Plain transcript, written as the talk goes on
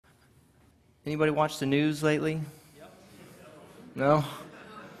Anybody watch the news lately? No?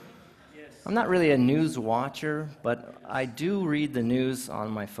 I'm not really a news watcher, but I do read the news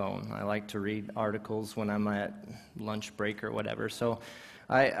on my phone. I like to read articles when I'm at lunch break or whatever. So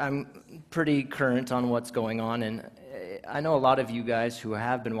I'm pretty current on what's going on, and I know a lot of you guys who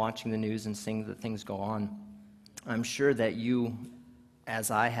have been watching the news and seeing that things go on. I'm sure that you, as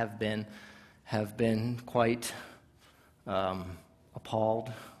I have been quite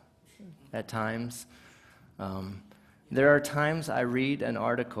appalled at times. There are times I read an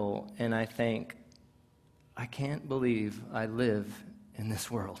article and I think, I can't believe I live in this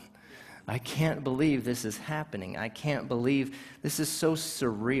world. I can't believe this is happening. I can't believe this is so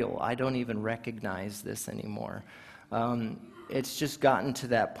surreal. I don't even recognize this anymore. It's just gotten to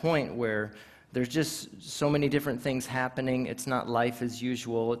that point where there's just so many different things happening. It's not life as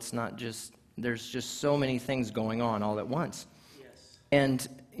usual. It's not just, there's just so many things going on all at once. Yes. And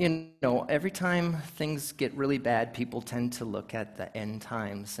every time things get really bad, people tend to look at the end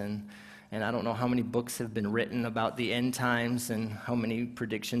times, and I don't know how many books have been written about the end times and how many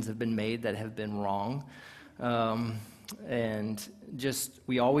predictions have been made that have been wrong, and just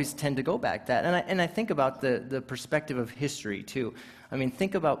we always tend to go back that. And I think about the perspective of history too. I mean,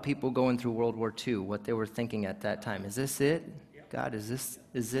 think about people going through World War II, what they were thinking at that time. Is this it? God, is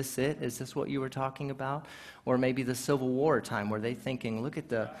this it? Is this what you were talking about? Or maybe the Civil War time, where they thinking, look at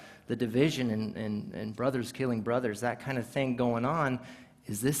the division and brothers killing brothers, that kind of thing going on.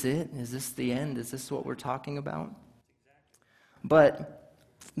 Is this it? Is this the end? Is this what we're talking about? But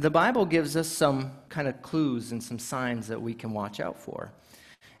the Bible gives us some kind of clues and some signs that we can watch out for.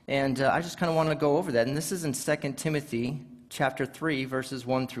 And I just kind of want to go over that. And this is in 2 Timothy chapter 3, verses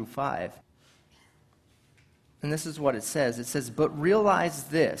 1 through 5. And this is what it says. It says, "But realize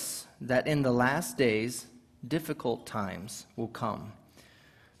this, that in the last days difficult times will come.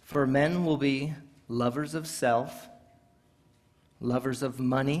 For men will be lovers of self, lovers of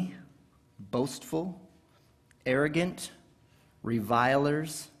money, boastful, arrogant,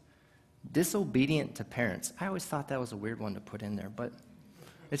 revilers, disobedient to parents." I always thought that was a weird one to put in there, but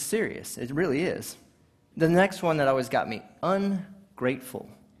it's serious. It really is. The next one that always got me, ungrateful.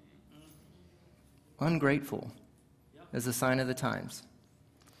 Ungrateful is a sign of the times.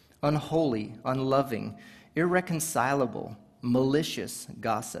 Unholy, unloving, irreconcilable, malicious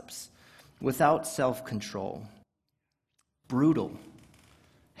gossips, without self-control, brutal,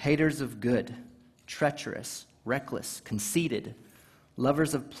 haters of good, treacherous, reckless, conceited,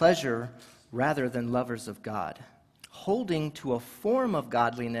 lovers of pleasure rather than lovers of God, holding to a form of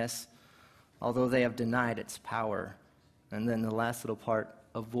godliness, although they have denied its power. And then the last little part,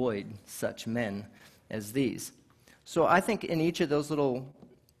 avoid such men as these. So I think in each of those little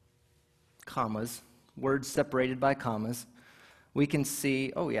commas, words separated by commas, we can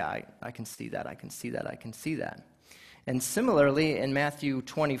see, oh yeah, I can see that, I can see that, I can see that. And similarly, in Matthew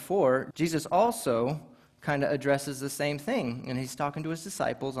 24, Jesus also kind of addresses the same thing. And he's talking to his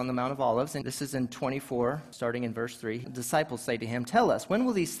disciples on the Mount of Olives. And this is in 24, starting in verse 3. The disciples say to him, "Tell us, when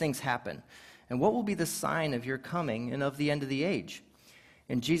will these things happen? And what will be the sign of your coming and of the end of the age?"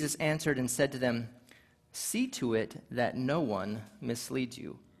 And Jesus answered and said to them, "See to it that no one misleads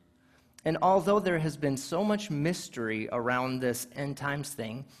you." And although there has been so much mystery around this end times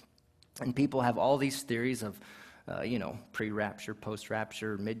thing, and people have all these theories of, pre-rapture,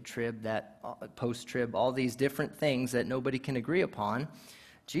 post-rapture, mid-trib, that post-trib, all these different things that nobody can agree upon,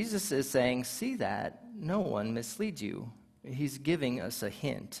 Jesus is saying, see that no one misleads you. He's giving us a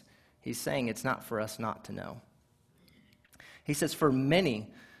hint. He's saying it's not for us not to know. He says, "For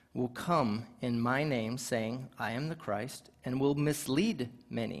many will come in my name, saying, 'I am the Christ,' and will mislead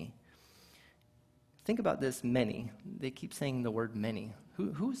many." Think about this, many. They keep saying the word many.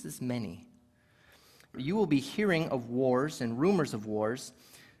 Who is this many? "You will be hearing of wars and rumors of wars.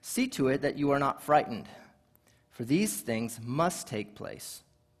 See to it that you are not frightened. For these things must take place,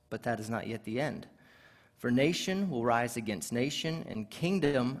 but that is not yet the end. For nation will rise against nation, and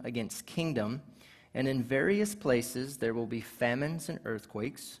kingdom against kingdom, and in various places there will be famines and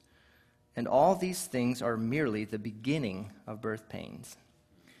earthquakes, and all these things are merely the beginning of birth pains.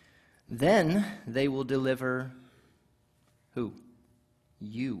 Then they will deliver," who?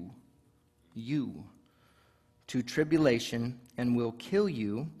 You, "to tribulation, and will kill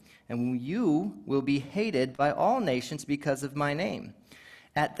you, and you will be hated by all nations because of my name.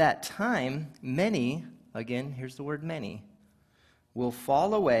 At that time, many," again, here's the word many, "will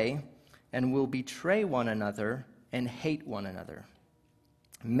fall away and will betray one another and hate one another.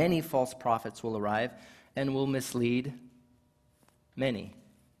 Many false prophets will arrive and will mislead many,"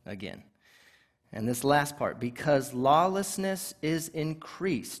 again. And this last part, "because lawlessness is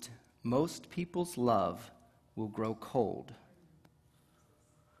increased, most people's love will grow cold.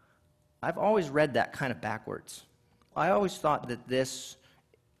 I've always read that kind of backwards. I always thought that this,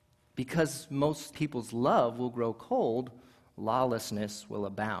 because most people's love will grow cold, lawlessness will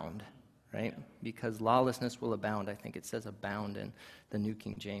abound, right? Because lawlessness will abound. I think it says abound in the New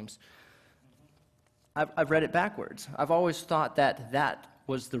King James. I've read it backwards. I've always thought that that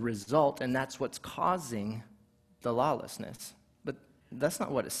was the result, and that's what's causing the lawlessness. But that's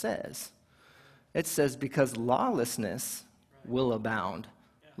not what it says. It says because lawlessness will abound,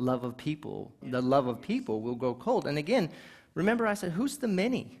 the love of people will grow cold. And again, remember I said, who's the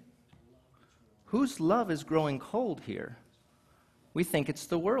many? Whose love is growing cold here? We think it's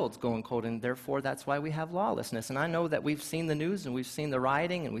the world's going cold, and therefore that's why we have lawlessness. And I know that we've seen the news, and we've seen the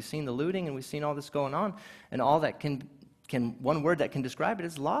rioting, and we've seen the looting, and we've seen all this going on, and all that can one word that can describe it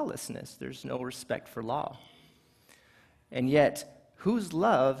is lawlessness. There's no respect for law. And yet, whose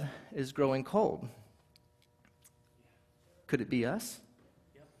love is growing cold? Could it be us?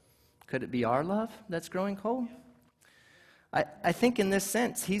 Could it be our love that's growing cold? I think in this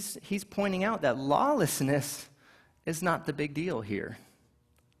sense, he's pointing out that lawlessness is not the big deal here.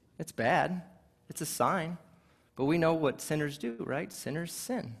 It's bad. It's a sign. But we know what sinners do, right? Sinners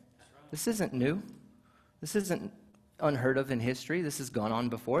sin. This isn't new. This isn't unheard of in history. This has gone on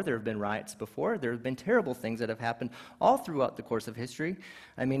before. There have been riots before. There have been terrible things that have happened all throughout the course of history.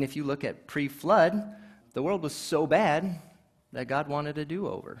 I mean, if you look at pre-flood, the world was so bad that God wanted a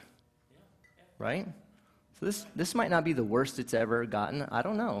do-over, right? So this might not be the worst it's ever gotten. I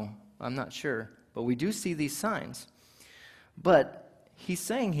don't know. I'm not sure. But we do see these signs. But he's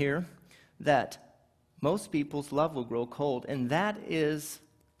saying here that most people's love will grow cold, and that is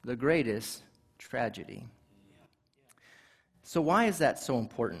the greatest tragedy. So why is that so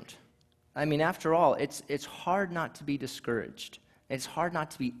important? I mean, after all, it's hard not to be discouraged. It's hard not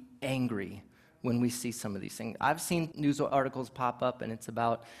to be angry when we see some of these things. I've seen news articles pop up, and it's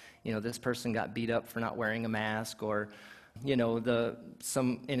about, this person got beat up for not wearing a mask, or,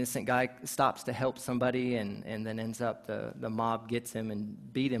 some innocent guy stops to help somebody, and then ends up, the mob gets him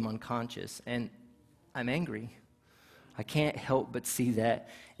and beat him unconscious. And I'm angry. I can't help but see that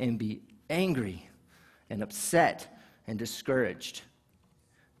and be angry and upset and discouraged.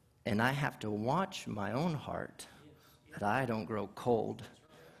 And I have to watch my own heart that I don't grow cold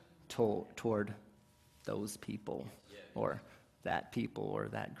toward those people or that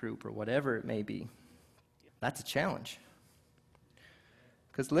group or whatever it may be. That's a challenge.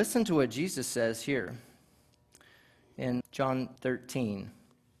 Because listen to what Jesus says here in John 13.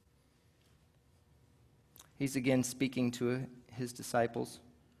 He's again speaking to his disciples.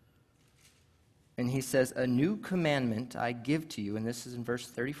 And he says, "A new commandment I give to you," and this is in verse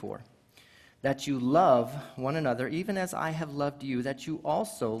 34, "that you love one another, even as I have loved you, that you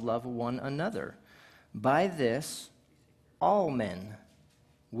also love one another. By this, all men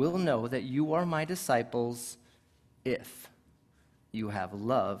will know that you are my disciples if you have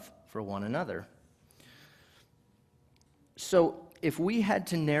love for one another." So, if we had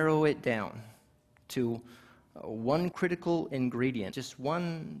to narrow it down to one critical ingredient, just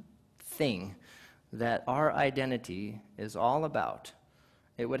one thing that our identity is all about,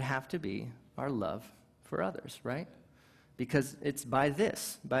 it would have to be our love for others, right? Because it's by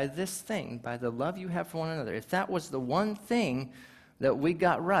this thing, by the love you have for one another. If that was the one thing that we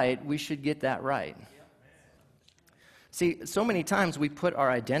got right, we should get that right. See, so many times we put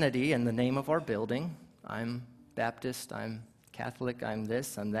our identity in the name of our building. I'm Baptist, I'm Catholic, I'm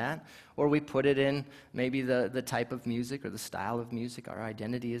this, I'm that. Or we put it in maybe the type of music or the style of music. Our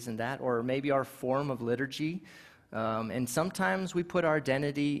identity is in that. Or maybe our form of liturgy. And sometimes we put our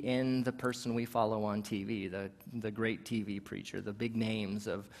identity in the person we follow on TV, the great TV preacher, the big names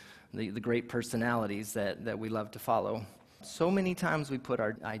of the great personalities that we love to follow. So many times we put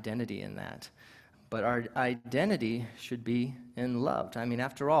our identity in that. But our identity should be in love. I mean,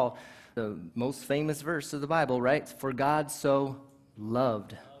 after all, the most famous verse of the Bible, right? For God so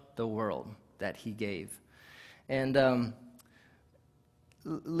loved the world that he gave. And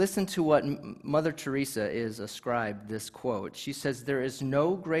listen to what Mother Teresa is ascribed this quote. She says, "There is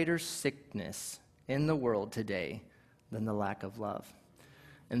no greater sickness in the world today than the lack of love."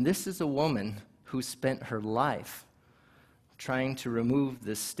 And this is a woman who spent her life trying to remove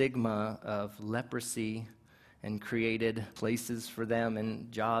the stigma of leprosy and created places for them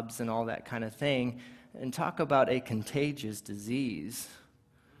and jobs and all that kind of thing, and talk about a contagious disease.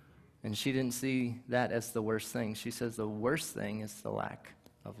 And she didn't see that as the worst thing. She says the worst thing is the lack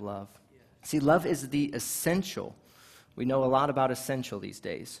of love. See, love is the essential. We know a lot about essential these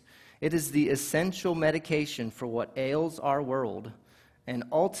days. It is the essential medication for what ails our world and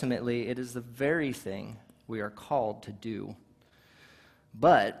ultimately it is the very thing we are called to do.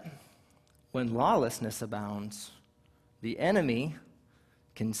 But when lawlessness abounds, the enemy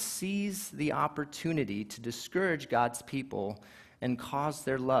can seize the opportunity to discourage God's people and cause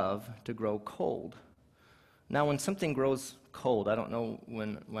their love to grow cold. Now, when something grows cold, I don't know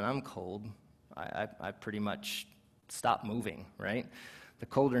when I'm cold, I pretty much stop moving, right? The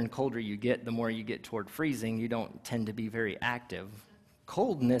colder and colder you get, the more you get toward freezing, you don't tend to be very active.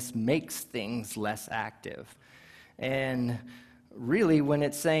 Coldness makes things less active. And really, when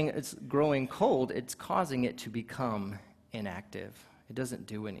it's saying it's growing cold, it's causing it to become inactive. It doesn't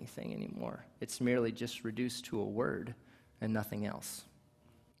do anything anymore. It's merely just reduced to a word and nothing else.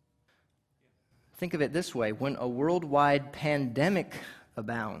 Think of it this way. When a worldwide pandemic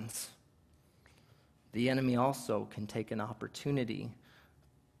abounds, the enemy also can take an opportunity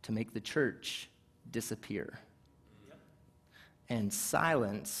to make the church disappear and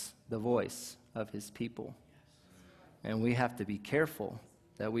silence the voice of his people. And we have to be careful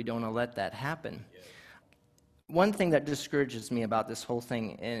that we don't let that happen. One thing that discourages me about this whole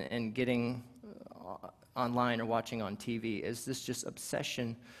thing and getting online or watching on TV is this just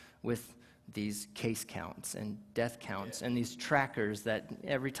obsession with these case counts and death counts and these trackers that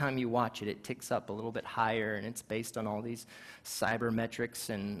every time you watch it, it ticks up a little bit higher, and it's based on all these cybermetrics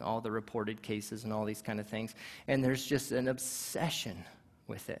and all the reported cases and all these kind of things. And there's just an obsession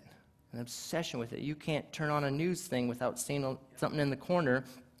with it. You can't turn on a news thing without seeing something in the corner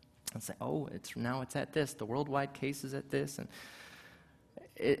and say, oh, it's at this, the worldwide case is at this. And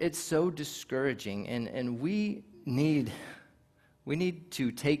it's so discouraging, and we need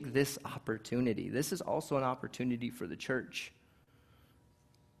to take this opportunity. This is also an opportunity for the church.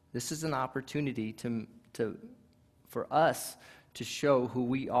 This is an opportunity for us to show who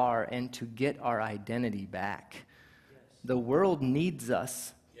we are and to get our identity back. Yes. The world needs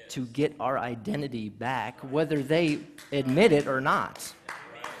us to get our identity back, whether they admit it or not.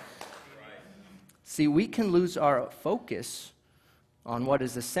 See, we can lose our focus on what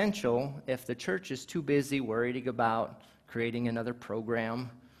is essential if the church is too busy worrying about creating another program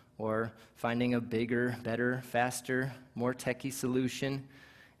or finding a bigger, better, faster, more techie solution.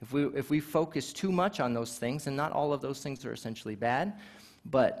 If we focus too much on those things, and not all of those things are essentially bad,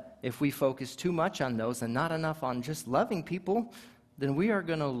 but if we focus too much on those and not enough on just loving people, then we are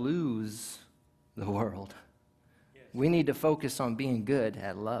going to lose the world. Yes. We need to focus on being good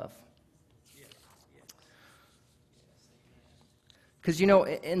at love. Because,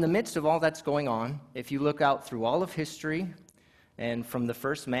 in the midst of all that's going on, if you look out through all of history, and from the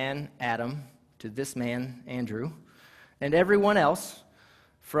first man, Adam, to this man, Andrew, and everyone else,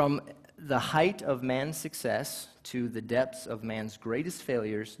 from the height of man's success to the depths of man's greatest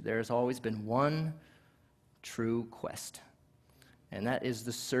failures, there has always been one true quest. And that is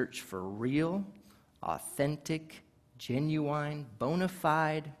the search for real, authentic, genuine, bona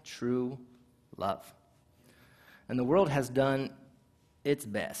fide, true love. And the world has done its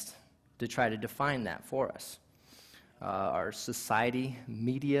best to try to define that for us. Our society,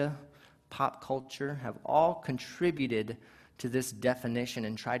 media, pop culture have all contributed to this definition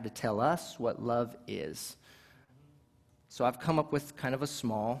and tried to tell us what love is. So I've come up with kind of a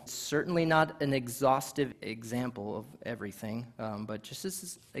small, certainly not an exhaustive example of everything, but just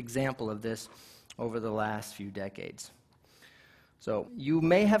this example of this over the last few decades. So you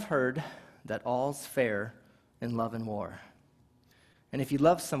may have heard that all's fair in love and war. And if you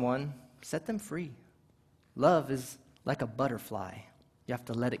love someone, set them free. Love is like a butterfly. You have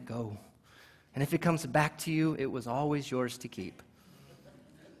to let it go. And if it comes back to you, it was always yours to keep.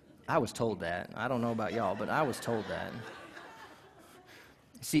 I was told that. I don't know about y'all, but I was told that.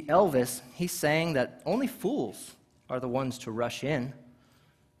 See, Elvis, he sang that only fools are the ones to rush in,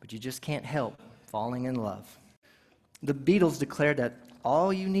 but you just can't help falling in love. The Beatles declared that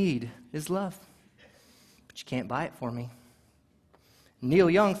all you need is love, but you can't buy it for me.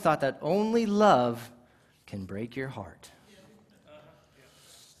 Neil Young thought that only love can break your heart.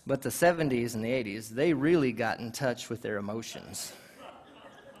 But the 70s and the 80s, they really got in touch with their emotions.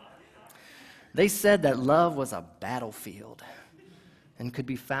 They said that love was a battlefield and could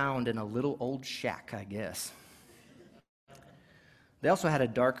be found in a little old shack, I guess. They also had a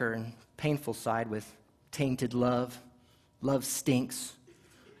darker and painful side with tainted love, love stinks,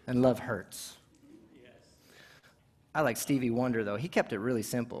 and love hurts. I like Stevie Wonder, though. He kept it really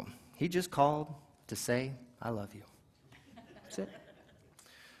simple. He just called to say, I love you. That's it.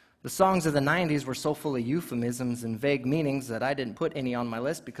 The songs of the 90s were so full of euphemisms and vague meanings that I didn't put any on my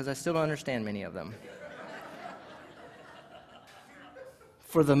list because I still don't understand many of them.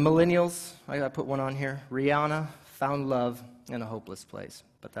 For the millennials, I put one on here. Rihanna found love in a hopeless place,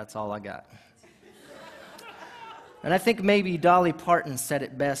 but that's all I got. And I think maybe Dolly Parton said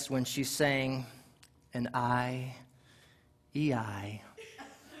it best when she sang, "And I, E-I,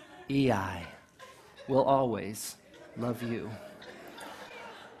 E-I, will always love you."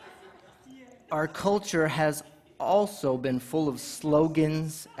 Our culture has also been full of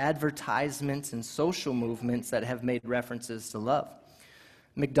slogans, advertisements, and social movements that have made references to love.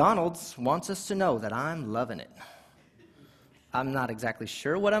 McDonald's wants us to know that I'm loving it. I'm not exactly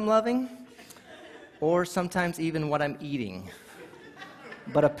sure what I'm loving, or sometimes even what I'm eating,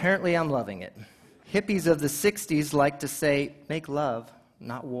 but apparently I'm loving it. Hippies of the 60s like to say, "Make love,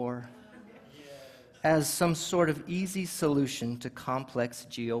 not war," as some sort of easy solution to complex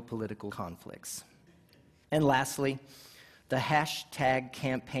geopolitical conflicts. And lastly, the hashtag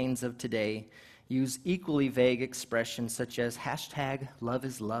campaigns of today use equally vague expressions such as hashtag love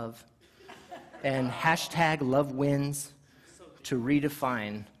is love and hashtag love wins to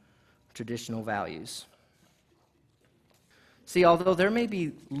redefine traditional values. See, although there may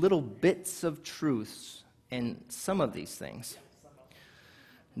be little bits of truths in some of these things,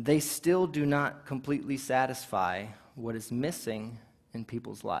 they still do not completely satisfy what is missing in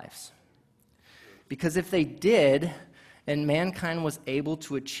people's lives. Because if they did, and mankind was able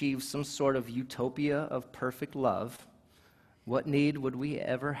to achieve some sort of utopia of perfect love, what need would we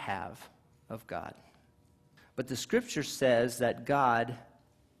ever have of God? But the scripture says that God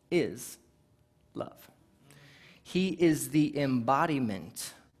is love. He is the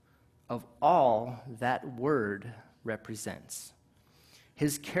embodiment of all that word represents.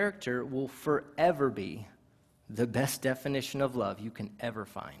 His character will forever be the best definition of love you can ever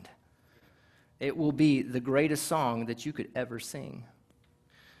find. It will be the greatest song that you could ever sing.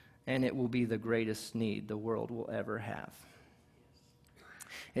 And it will be the greatest need the world will ever have.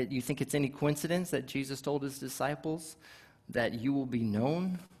 You think it's any coincidence that Jesus told his disciples that you will be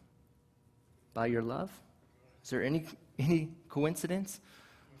known by your love? Is there any coincidence?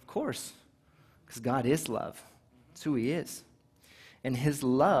 Of course, because God is love. That's who he is. And his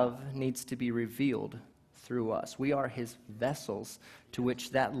love needs to be revealed through us. We are his vessels to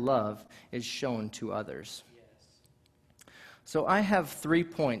which that love is shown to others. So I have 3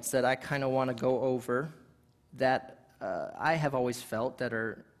 points that I kind of want to go over that I have always felt that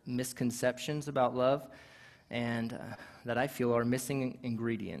are misconceptions about love and that I feel are missing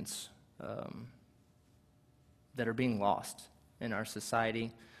ingredients that are being lost in our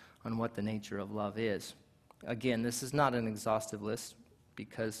society on what the nature of love is. Again, this is not an exhaustive list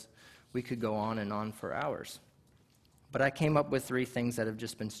because we could go on and on for hours. But I came up with 3 things that have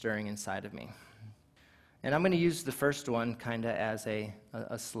just been stirring inside of me. And I'm going to use the first one kind of as a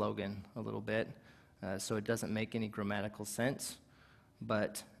slogan a little bit, so it doesn't make any grammatical sense,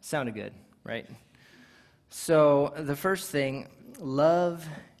 but it sounded good, right? So the first thing, love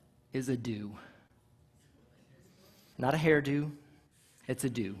is a do. Not a hairdo, it's a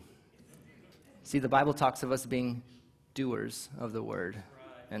do. See, the Bible talks of us being doers of the word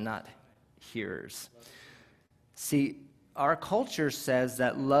and not hearers. See, our culture says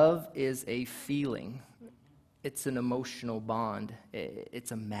that love is a feeling. It's an emotional bond.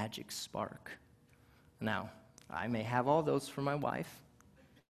 It's a magic spark. Now, I may have all those for my wife,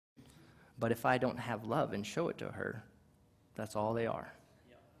 but if I don't have love and show it to her, that's all they are.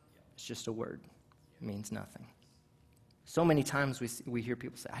 It's just a word. It means nothing. So many times we hear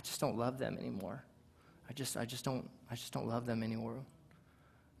people say, "I just don't love them anymore. I just don't love them anymore."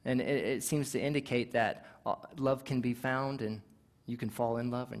 And it seems to indicate that love can be found and you can fall in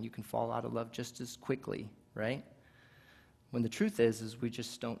love and you can fall out of love just as quickly, right? When the truth is we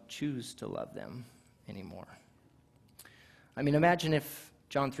just don't choose to love them anymore. I mean, imagine if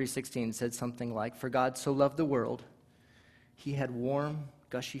John 3:16 said something like, "For God so loved the world, he had warm,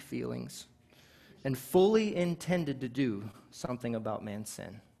 gushy feelings, and fully intended to do something about man's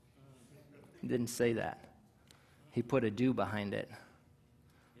sin." He didn't say that. He put a do behind it.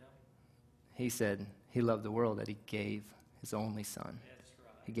 He said he loved the world that he gave his only son.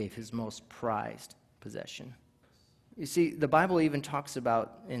 He gave his most prized possession. You see, the Bible even talks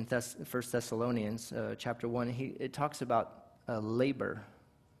about in 1 Thessalonians chapter 1, it talks about a labor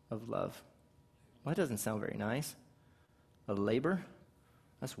of love. Well, that doesn't sound very nice. A labor?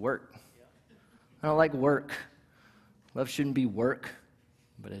 That's work. I don't like work. Love shouldn't be work,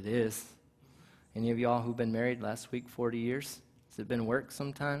 but it is. Any of y'all who've been married last week 40 years? Has it been work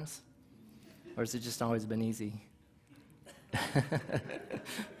sometimes? Or has it just always been easy?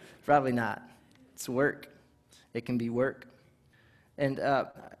 Probably not. It's work. It can be work. And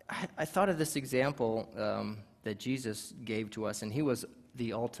I thought of this example that Jesus gave to us, and he was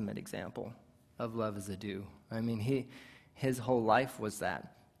the ultimate example of love as a do. I mean, His whole life was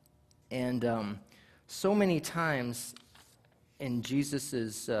that. And so many times in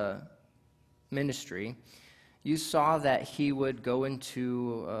Jesus' ministry, you saw that he would go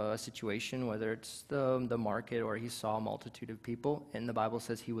into a situation, whether it's the market or he saw a multitude of people, and the Bible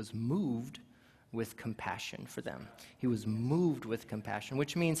says he was moved with compassion for them. He was moved with compassion,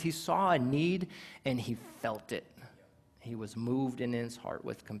 which means he saw a need and he felt it. He was moved in his heart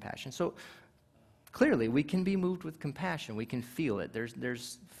with compassion. So clearly, we can be moved with compassion. We can feel it.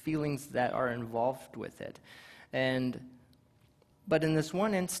 There's feelings that are involved with it. But in this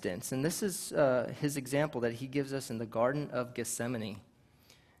one instance, and this is his example that he gives us in the Garden of Gethsemane,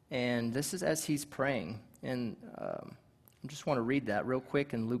 and this is as he's praying. And I just want to read that real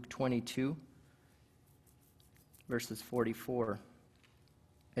quick in Luke 22, verses 44.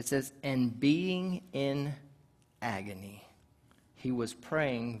 It says, "And being in agony, he was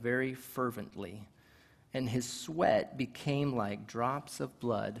praying very fervently, and his sweat became like drops of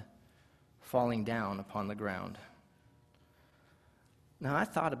blood falling down upon the ground." Now, I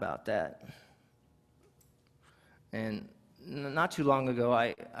thought about that. And not too long ago,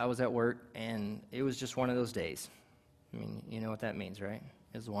 I was at work, and it was just one of those days. I mean, you know what that means, right?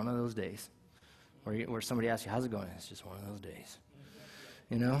 It's one of those days where somebody asks you, "How's it going?" It's just one of those days.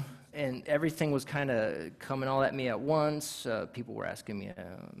 You know? And everything was kind of coming all at me at once. People were asking me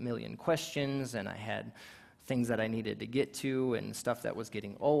a million questions, and I had things that I needed to get to and stuff that was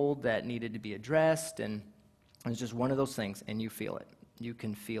getting old that needed to be addressed. And it was just one of those things, and you feel it. You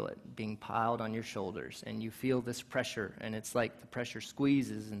can feel it being piled on your shoulders, and you feel this pressure, and it's like the pressure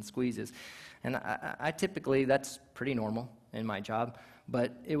squeezes and squeezes. And I typically, that's pretty normal in my job,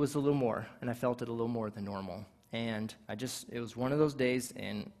 but it was a little more, and I felt it a little more than normal. And it was one of those days,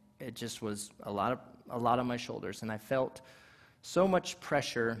 and it just was a lot on my shoulders, and I felt so much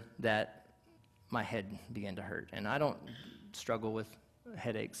pressure that my head began to hurt. And I don't struggle with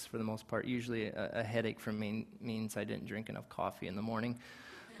headaches for the most part. Usually a headache for me means I didn't drink enough coffee in the morning.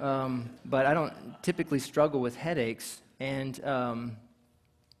 But I don't typically struggle with headaches, and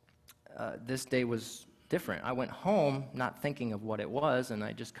this day was different. I went home not thinking of what it was, and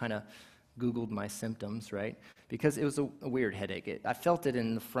I just kind of Googled my symptoms, right? Because it was a weird headache. I felt it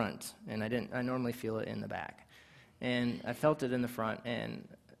in the front, and I normally feel it in the back. And I felt it in the front, and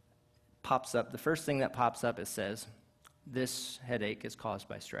pops up. The first thing that pops up, it says, "This headache is caused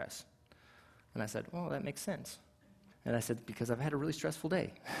by stress." And I said, "Well, that makes sense." And I said, "Because I've had a really stressful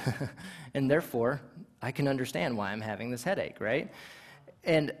day." And therefore, I can understand why I'm having this headache, right?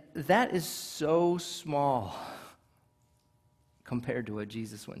 And that is so small compared to what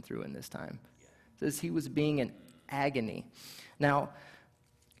Jesus went through in this time. It says he was being in agony. Now,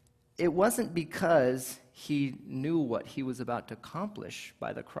 it wasn't because he knew what he was about to accomplish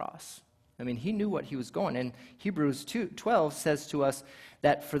by the cross. I mean, he knew what he was going. And Hebrews 12 says to us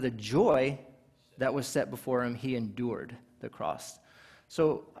that for the joy that was set before him, he endured the cross.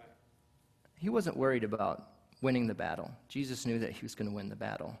 So he wasn't worried about winning the battle. Jesus knew that he was going to win the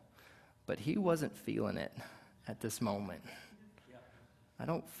battle. But he wasn't feeling it at this moment. I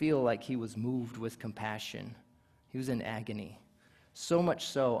don't feel like he was moved with compassion. He was in agony. So much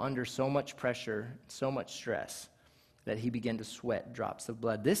so, under so much pressure, so much stress, that he began to sweat drops of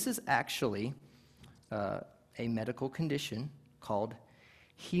blood. This is actually a medical condition called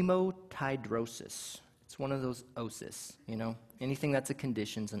hematidrosis. It's one of those osis, you know. Anything that's a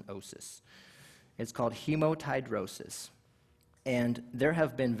condition's an osis. It's called hematidrosis. And there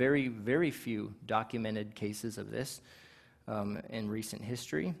have been very, very few documented cases of this in recent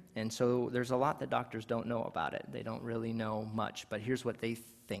history. And so there's a lot that doctors don't know about it. They don't really know much, but here's what they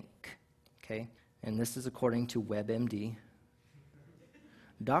think, okay? And this is according to WebMD.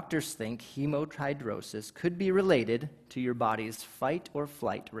 Doctors think hematidrosis could be related to your body's fight or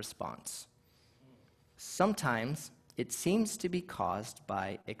flight response. Sometimes it seems to be caused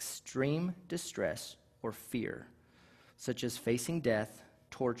by extreme distress or fear, such as facing death,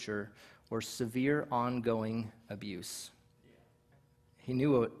 torture, or severe ongoing abuse. He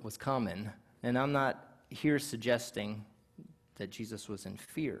knew it was coming, and I'm not here suggesting that Jesus was in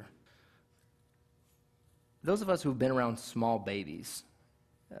fear. Those of us who've been around small babies,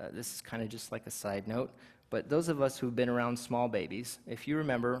 this is kind of just like a side note, but those of us who've been around small babies, if you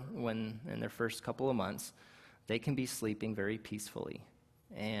remember when in their first couple of months, they can be sleeping very peacefully,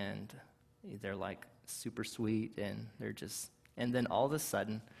 and they're like super sweet, and and then all of a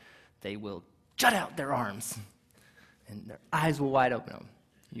sudden, they will jut out their arms, and their eyes will wide open.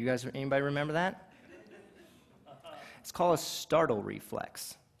 Anybody remember that? It's called a startle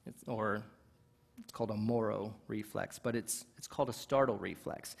reflex, it's called a Moro reflex, but it's called a startle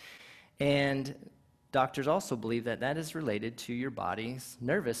reflex. And doctors also believe that that is related to your body's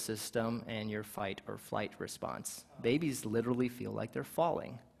nervous system and your fight or flight response. Babies literally feel like they're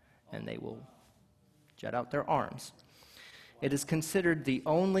falling, and they will jet out their arms. It is considered the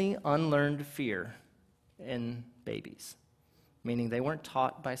only unlearned fear in babies, meaning they weren't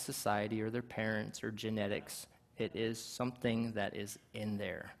taught by society or their parents or genetics. It is something that is in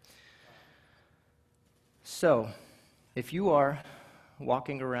there. So, if you are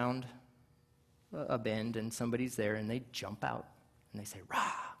walking around a bend and somebody's there and they jump out and they say,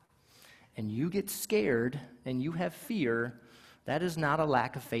 "Rah!" and you get scared and you have fear, that is not a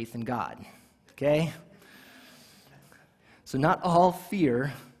lack of faith in God, okay? So not all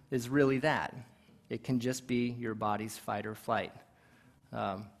fear is really that. It can just be your body's fight or flight.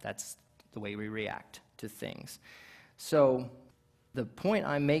 That's the way we react to things. So the point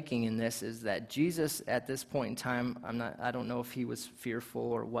I'm making in this is that Jesus, at this point in time, I don't know if he was fearful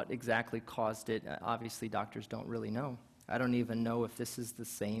or what exactly caused it. Obviously, doctors don't really know. I don't even know if this is the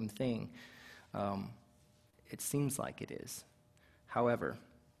same thing. It seems like it is. However,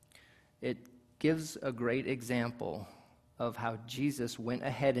 it gives a great example of how Jesus went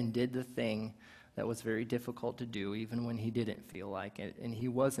ahead and did the thing that was very difficult to do, even when he didn't feel like it, and he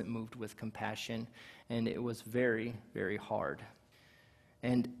wasn't moved with compassion, and it was very, very hard.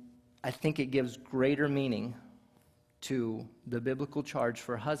 And I think it gives greater meaning to the biblical charge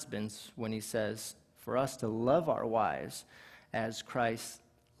for husbands when he says, for us to love our wives as Christ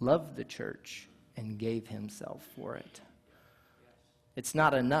loved the church and gave himself for it. It's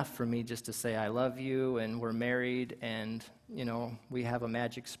not enough for me just to say, I love you, and we're married, and, we have a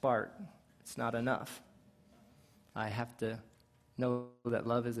magic spark. It's not enough. I have to know that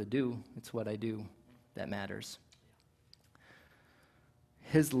love is a do. It's what I do that matters.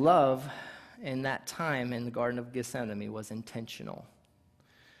 His love in that time in the Garden of Gethsemane was intentional.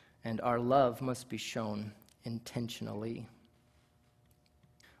 And our love must be shown intentionally.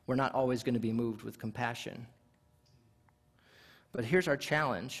 We're not always going to be moved with compassion. But here's our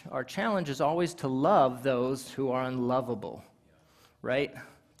challenge. Our challenge is always to love those who are unlovable, right?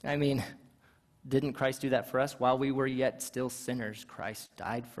 I mean, didn't Christ do that for us? While we were yet still sinners, Christ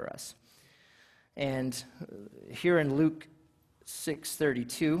died for us. And here in Luke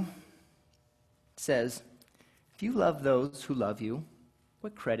 6:32, it says, if you love those who love you,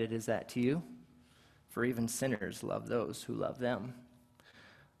 what credit is that to you? For even sinners love those who love them.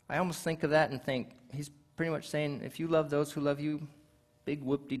 I almost think of that and think, he's pretty much saying, if you love those who love you, big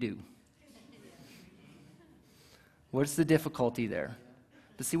whoop-de-doo. What's the difficulty there?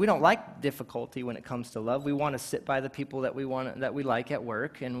 But see, we don't like difficulty when it comes to love. We want to sit by the people that we like at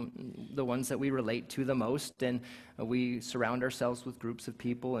work and the ones that we relate to the most, and we surround ourselves with groups of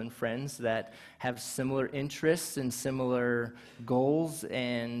people and friends that have similar interests and similar goals,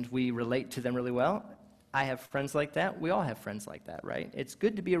 and we relate to them really well. I have friends like that. We all have friends like that, right? It's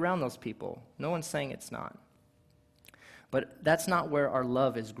good to be around those people. No one's saying it's not. But that's not where our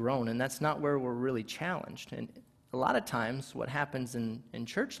love is grown, and that's not where we're really challenged. And a lot of times what happens in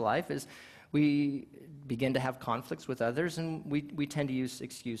church life is we begin to have conflicts with others, and we tend to use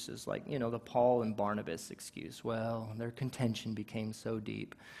excuses like, the Paul and Barnabas excuse. Well, their contention became so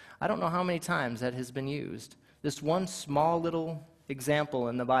deep. I don't know how many times that has been used. This one small little example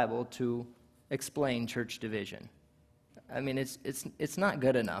in the Bible to explain church division. I mean, it's not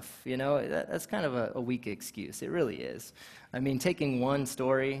good enough, That's kind of a weak excuse. It really is. I mean, taking one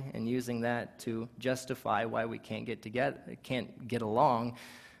story and using that to justify why we can't get along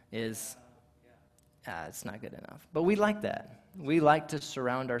is, it's not good enough. But we like that. We like to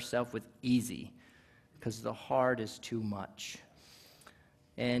surround ourselves with easy because the hard is too much.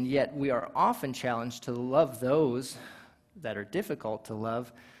 And yet we are often challenged to love those that are difficult to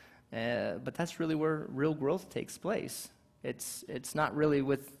love, but that's really where real growth takes place. It's not really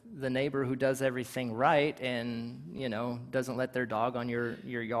with the neighbor who does everything right and, doesn't let their dog on your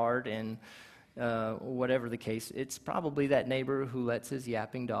yard and whatever the case. It's probably that neighbor who lets his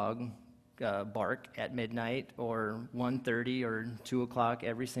yapping dog bark at midnight or 1:30 or 2 o'clock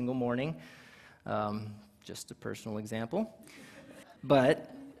every single morning. Just a personal example.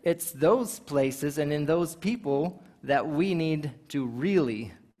 But it's those places and in those people that we need to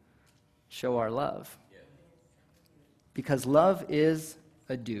really show our love. Because love is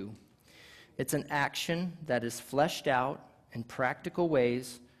a do. It's an action that is fleshed out in practical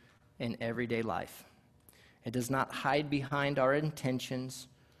ways in everyday life. It does not hide behind our intentions,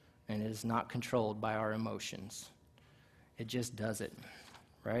 and it is not controlled by our emotions. It just does it,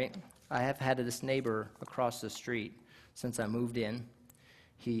 right? I have had this neighbor across the street since I moved in.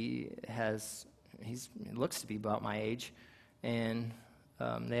 He looks to be about my age, and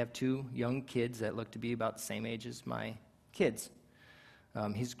They have two young kids that look to be about the same age as my kids.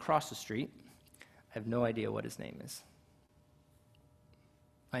 He's across the street. I have no idea what his name is.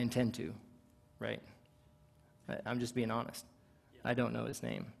 I intend to, right? I'm just being honest. I don't know his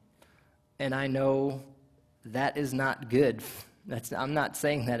name. And I know that is not good. I'm not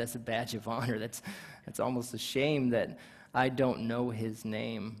saying that as a badge of honor. That's almost a shame that I don't know his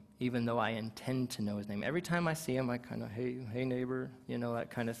name, even though I intend to know his name. Every time I see him, I kind of, hey neighbor, that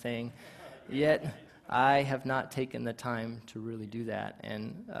kind of thing. Yet, I have not taken the time to really do that,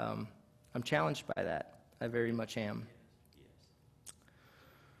 and I'm challenged by that. I very much am.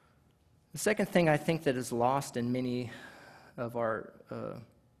 The second thing I think that is lost in many of our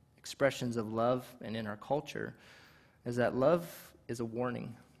expressions of love and in our culture is that love is a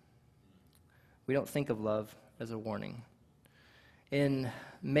warning. We don't think of love as a warning. On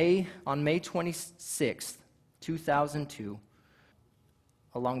May 26th, 2002,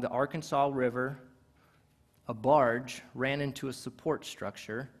 along the Arkansas River, a barge ran into a support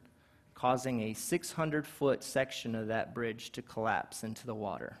structure, causing a 600-foot section of that bridge to collapse into the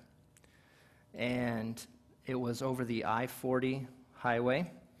water. And it was over the I-40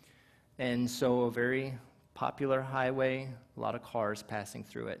 highway, and so a very popular highway, a lot of cars passing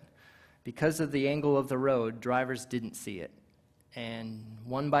through it. Because of the angle of the road, drivers didn't see it, and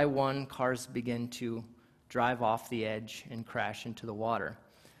one by one, cars began to drive off the edge and crash into the water.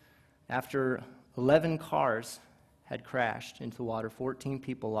 After 11 cars had crashed into the water, 14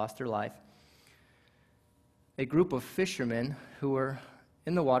 people lost their life. A group of fishermen who were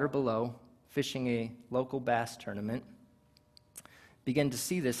in the water below, fishing a local bass tournament, began to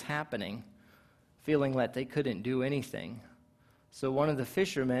see this happening, feeling that they couldn't do anything. So one of the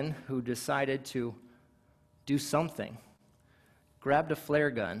fishermen who decided to do something grabbed a flare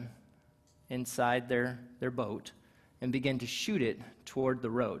gun inside their boat and began to shoot it toward the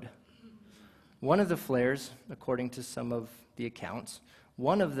road. One of the flares, according to some of the accounts,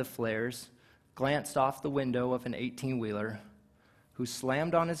 one of the flares glanced off the window of an 18-wheeler who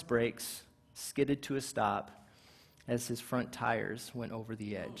slammed on his brakes, skidded to a stop as his front tires went over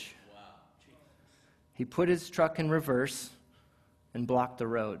the edge. He put his truck in reverse and blocked the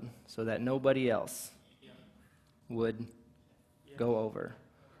road so that nobody else would go over.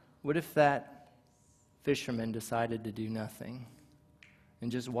 What if that fisherman decided to do nothing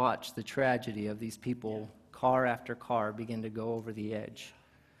and just watch the tragedy of these people, car after car, begin to go over the edge?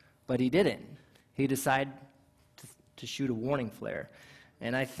 But he didn't. He decided to shoot a warning flare.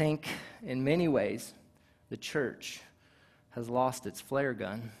 And I think, in many ways, the church has lost its flare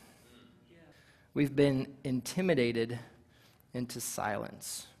gun. We've been intimidated into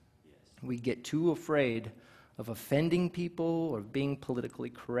silence. We get too afraid of offending people or being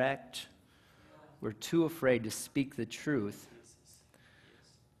politically correct. We're too afraid to speak the truth.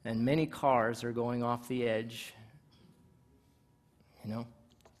 And many cars are going off the edge.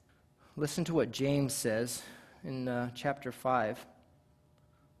 Listen to what James says in chapter 5,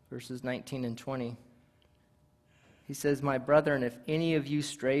 verses 19 and 20. He says, "My brethren, if any of you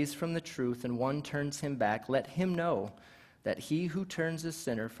strays from the truth and one turns him back, let him know that he who turns a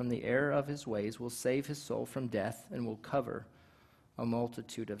sinner from the error of his ways will save his soul from death and will cover a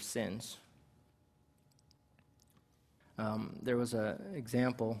multitude of sins." There was an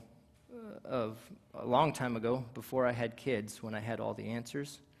example of a long time ago, before I had kids, when I had all the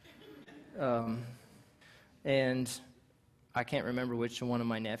answers. And I can't remember which one of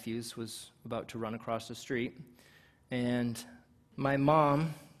my nephews was about to run across the street. And my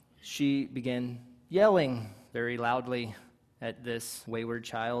mom, she began yelling very loudly at this wayward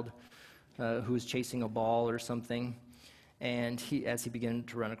child who was chasing a ball or something. And as he began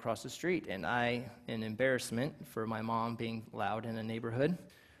to run across the street, and I, in embarrassment for my mom being loud in a neighborhood,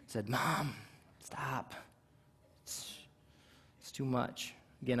 said, "Mom, stop. It's too much."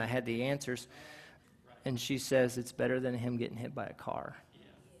 Again, I had the answers. And she says, "It's better than him getting hit by a car."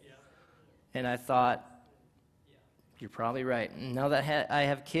 And I thought, you're probably right. And now that I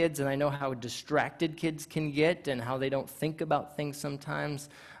have kids and I know how distracted kids can get and how they don't think about things sometimes,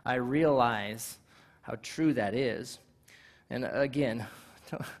 I realize how true that is. And again,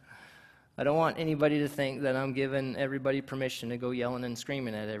 I don't want anybody to think that I'm giving everybody permission to go yelling and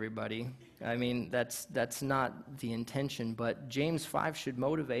screaming at everybody. I mean, that's not the intention, but James 5 should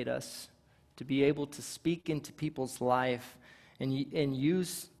motivate us to be able to speak into people's life and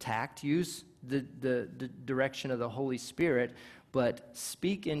use tact, use the direction of the Holy Spirit, but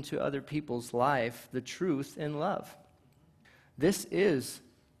speak into other people's life the truth in love. This is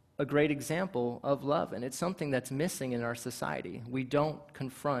a great example of love, and it's something that's missing in our society. We don't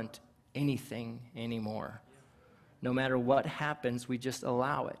confront anything anymore. No matter what happens, we just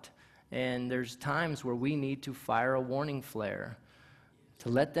allow it. And there's times where we need to fire a warning flare to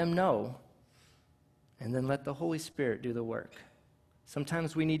let them know, and then let the Holy Spirit do the work.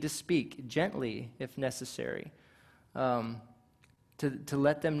 Sometimes we need to speak gently, if necessary, to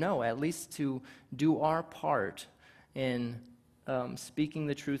let them know, at least to do our part in speaking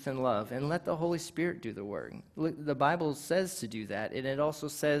the truth in love, and let the Holy Spirit do the work. The Bible says to do that, and it also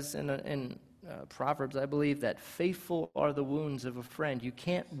says in Proverbs, I believe, that faithful are the wounds of a friend. You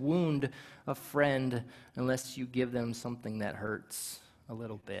can't wound a friend unless you give them something that hurts a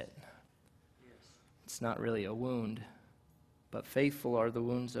little bit. It's not really a wound, but faithful are the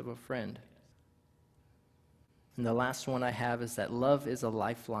wounds of a friend. And the last one I have is that love is a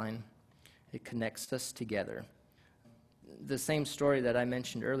lifeline. It connects us together. The same story that I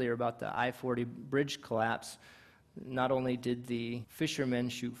mentioned earlier about the I-40 bridge collapse, not only did the fishermen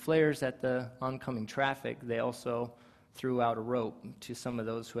shoot flares at the oncoming traffic, they also threw out a rope to some of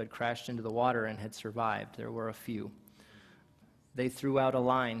those who had crashed into the water and had survived. There were a few. They threw out a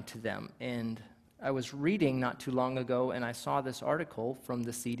line to them. And I was reading not too long ago, and I saw this article from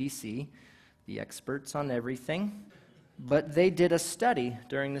the CDC, the experts on everything, but they did a study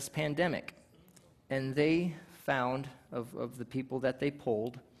during this pandemic, and they found, of the people that they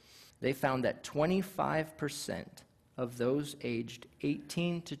polled, they found that 25% of those aged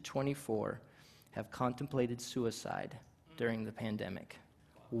 18 to 24 have contemplated suicide during the pandemic.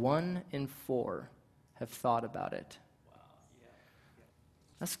 1 in 4 have thought about it.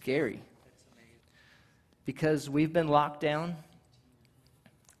 That's scary. Because we've been locked down.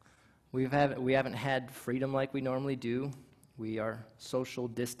 We haven't had freedom like we normally do. We are social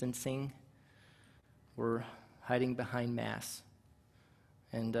distancing. We're hiding behind masks.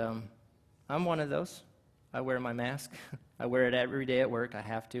 And I'm one of those. I wear my mask. I wear it every day at work. I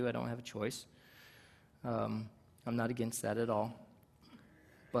have to. I don't have a choice. I'm not against that at all.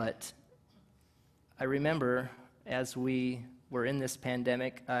 But I remember as we were in this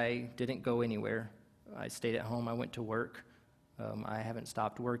pandemic, I didn't go anywhere. I stayed at home. I went to work. I haven't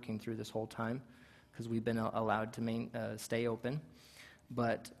stopped working through this whole time because we've been allowed to stay open.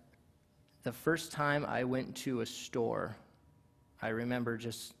 But the first time I went to a store, I remember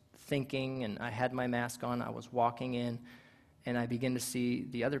just thinking, and I had my mask on, I was walking in, and I began to see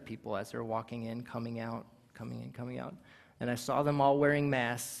the other people as they're walking in, coming out, coming in, coming out. And I saw them all wearing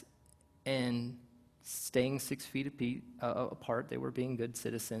masks and staying 6 feet apart. They were being good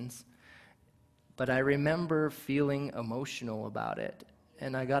citizens. But I remember feeling emotional about it,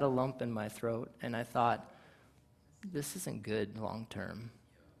 and I got a lump in my throat, and I thought, this isn't good long term.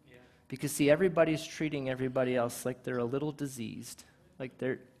 Because, see, everybody's treating everybody else like they're a little diseased, like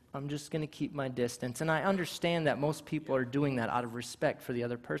I'm just going to keep my distance. And I understand that most people are doing that out of respect for the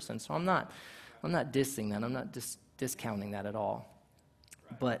other person, so I'm not dissing that. I'm not discounting that at all.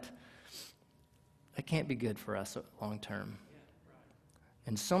 But that can't be good for us long term.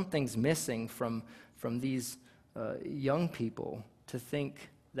 And something's missing from these young people to think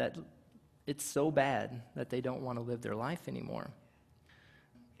that it's so bad that they don't want to live their life anymore.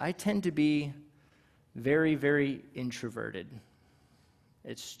 I tend to be very, very introverted.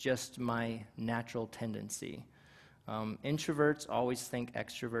 It's just my natural tendency. Introverts always think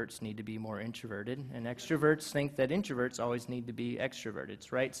extroverts need to be more introverted, and extroverts think that introverts always need to be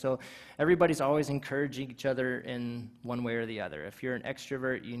extroverted, right? So everybody's always encouraging each other in one way or the other. If you're an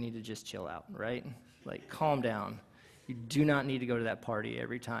extrovert, you need to just chill out, right? Like, calm down. You do not need to go to that party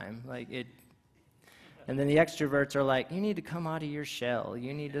every time. And then the extroverts are like, you need to come out of your shell.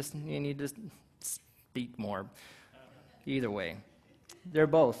 You need to speak more. Either way, they're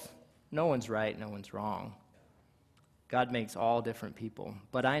both. No one's right, no one's wrong. God makes all different people.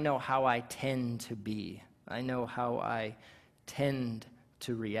 But I know how I tend to be. I know how I tend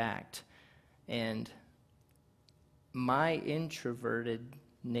to react. And my introverted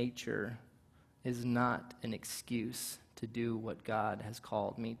nature is not an excuse to do what God has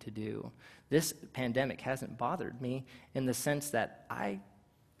called me to do. This pandemic hasn't bothered me in the sense that I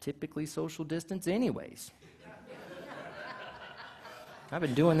typically social distance anyways. I've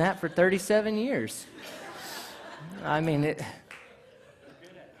been doing that for 37 years. I mean,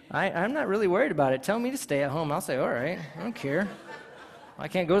 I'm not really worried about it. Tell me to stay at home. I'll say, all right, I don't care. I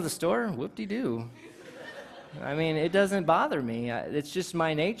can't go to the store? Whoop-de-doo. I mean, it doesn't bother me. It's just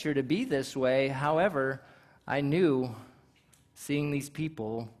my nature to be this way. However, I knew seeing these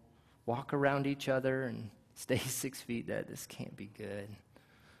people walk around each other and stay 6 feet, that this can't be good.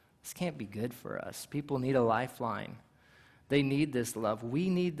 This can't be good for us. People need a lifeline. They need this love. We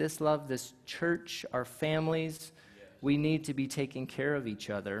need this love. This church, our families, we need to be taking care of each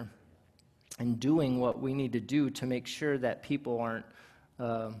other. and doing what we need to do to make sure that people aren't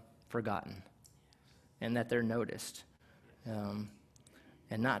forgotten and that they're noticed. And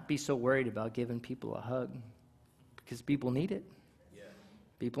not be so worried about giving people a hug, because people need it. Yeah.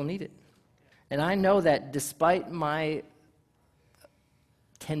 People need it. And I know that despite my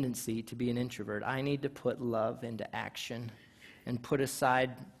tendency to be an introvert, I need to put love into action and put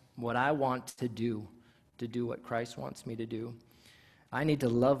aside what I want to do what Christ wants me to do. I need to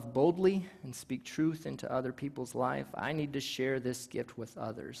love boldly and speak truth into other people's life. I need to share this gift with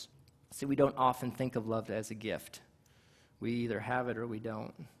others. See, we don't often think of love as a gift. We either have it or we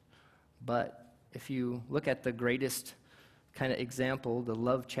don't. But if you look at the greatest kind of example, the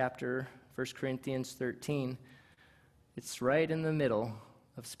love chapter, 1 Corinthians 13, it's right in the middle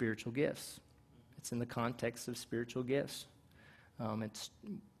of spiritual gifts. It's in the context of spiritual gifts. It's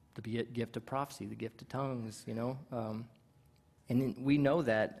the gift of prophecy, the gift of tongues, and we know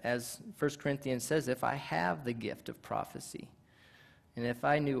that, as 1 Corinthians says, if I have the gift of prophecy, and if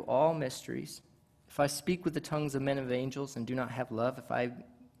I knew all mysteries, if I speak with the tongues of men and of angels and do not have love, if I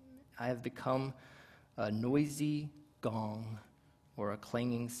have become a noisy gong or a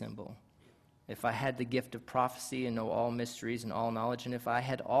clanging cymbal, if I had the gift of prophecy and know all mysteries and all knowledge, and if I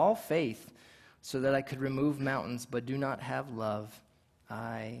had all faith so that I could remove mountains but do not have love,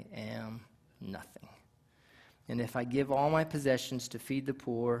 I am nothing. And if I give all my possessions to feed the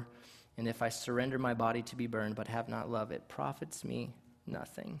poor, and if I surrender my body to be burned but have not love, it profits me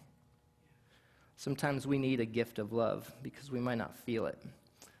nothing. Sometimes we need a gift of love because we might not feel it.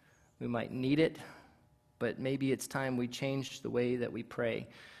 We might need it, but maybe it's time we change the way that we pray.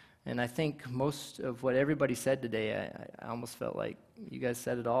 And I think most of what everybody said today, I almost felt like you guys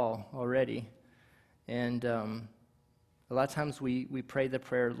said it all already. And a lot of times we pray the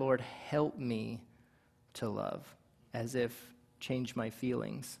prayer, Lord, help me to love, as if change my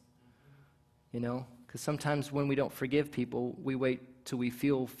feelings, because sometimes when we don't forgive people, we wait till we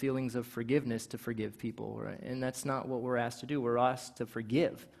feel feelings of forgiveness to forgive people, right? And that's not what we're asked to do. We're asked to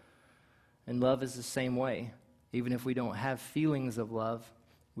forgive, and love is the same way. Even if we don't have feelings of love,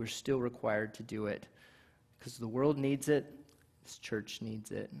 we're still required to do it, because the world needs it, this church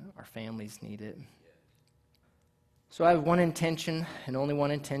needs it, our families need it. So I have one intention, and only one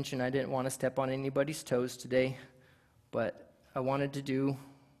intention. I didn't want to step on anybody's toes today, but I wanted to do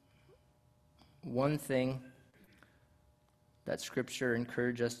one thing that Scripture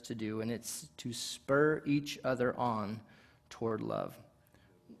encourages us to do, and it's to spur each other on toward love.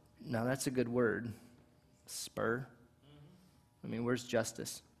 Now, that's a good word, spur. I mean, where's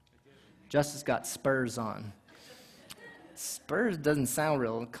Justice? Justice got spurs on. Spurs doesn't sound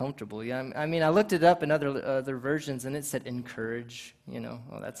real comfortable. Yeah, I mean, I looked it up in other versions, and it said encourage.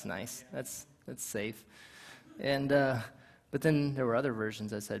 Oh, that's nice. That's safe. And but then there were other versions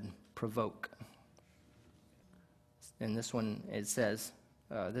that said provoke. And this one, it says,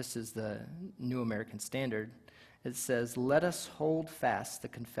 this is the New American Standard. It says, "Let us hold fast the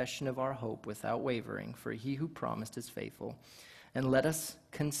confession of our hope without wavering, for he who promised is faithful. And let us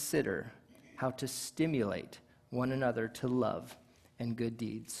consider how to stimulate one another to love and good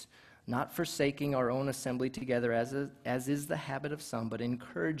deeds, not forsaking our own assembly together as is the habit of some, but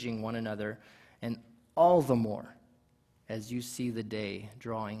encouraging one another, and all the more as you see the day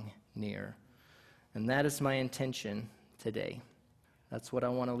drawing near." And that is my intention today. That's what I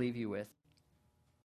want to leave you with.